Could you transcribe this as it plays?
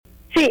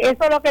Sí,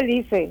 eso es lo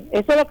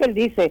que él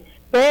dice,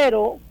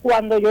 pero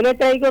cuando yo le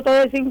traigo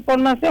toda esa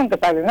información que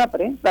sale en la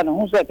prensa, no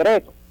es un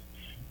secreto,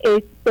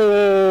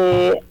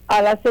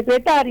 a la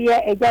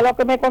secretaria, ella lo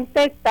que me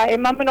contesta es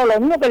más o menos lo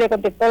mismo que le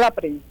contestó la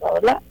prensa,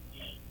 ¿verdad?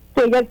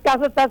 Que ya el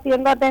caso está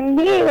siendo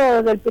atendido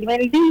desde el primer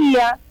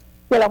día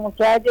que la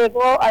muchacha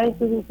llegó a la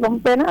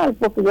institución penal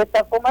porque ya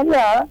está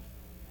comallada,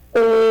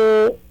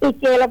 y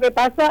que lo que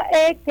pasa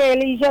es que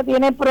Lisha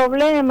tiene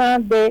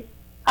problemas de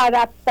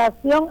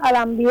adaptación al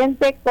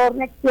ambiente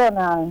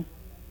correccional,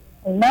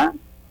 ¿verdad?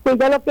 Que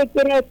ella lo que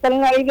quiere es estar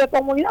en la libre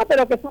comunidad,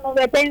 pero que eso no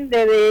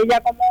depende de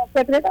ella como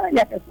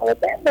secretaria, que eso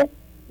depende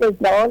del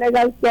trabajo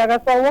legal que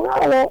haga su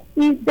abogado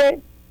y de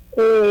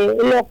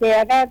lo que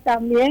haga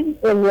también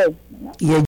el juez, ¿no? Y